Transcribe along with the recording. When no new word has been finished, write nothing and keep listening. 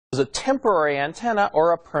is a temporary antenna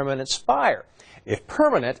or a permanent spire. If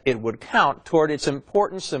permanent, it would count toward its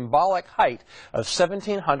important symbolic height of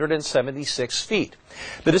 1,776 feet.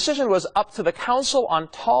 The decision was up to the Council on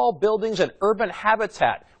Tall Buildings and Urban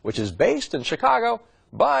Habitat, which is based in Chicago,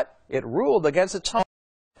 but it ruled against its own,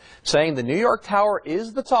 saying the New York Tower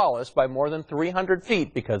is the tallest by more than 300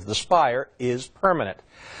 feet because the spire is permanent.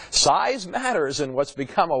 Size matters in what's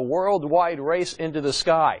become a worldwide race into the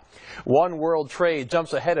sky. One World Trade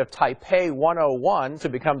jumps ahead of Taipei 101 to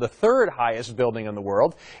become the third highest building in the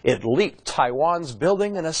world. It leaped Taiwan's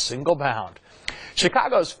building in a single bound.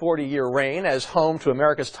 Chicago's 40-year reign as home to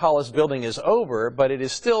America's tallest building is over, but it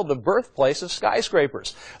is still the birthplace of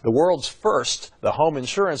skyscrapers. The world's first, the home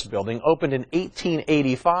insurance building, opened in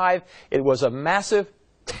 1885. It was a massive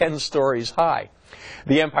 10 stories high.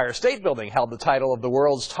 The Empire State Building held the title of the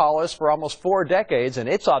world's tallest for almost 4 decades, and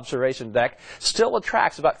its observation deck still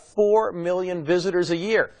attracts about 4 million visitors a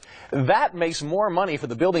year. That makes more money for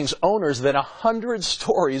the building's owners than 100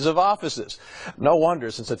 stories of offices. No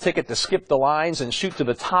wonder, since a ticket to skip the lines and shoot to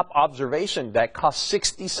the top observation deck costs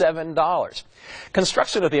 $67.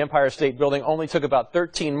 Construction of the Empire State Building only took about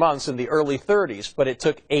 13 months in the early 30s, but it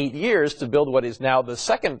took 8 years to build what is now the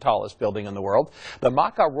second tallest building in the world. The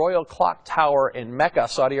Makkah Royal Clock Tower in Mecca,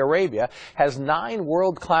 Saudi Arabia, has 9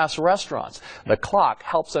 world-class restaurants. The clock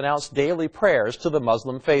helps announce daily prayers to the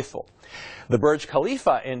Muslim faithful. The Burj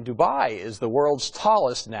Khalifa in Dubai is the world's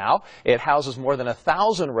tallest now. It houses more than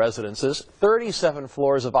 1,000 residences, 37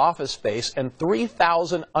 floors of office space, and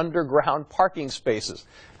 3,000 underground parking spaces.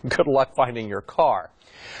 Good luck finding your car.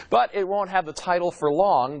 But it won't have the title for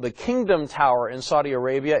long. The Kingdom Tower in Saudi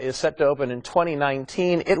Arabia is set to open in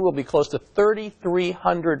 2019. It will be close to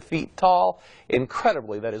 3,300 feet tall.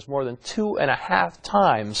 Incredibly, that is more than 2.5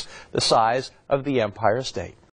 times the size of the Empire State.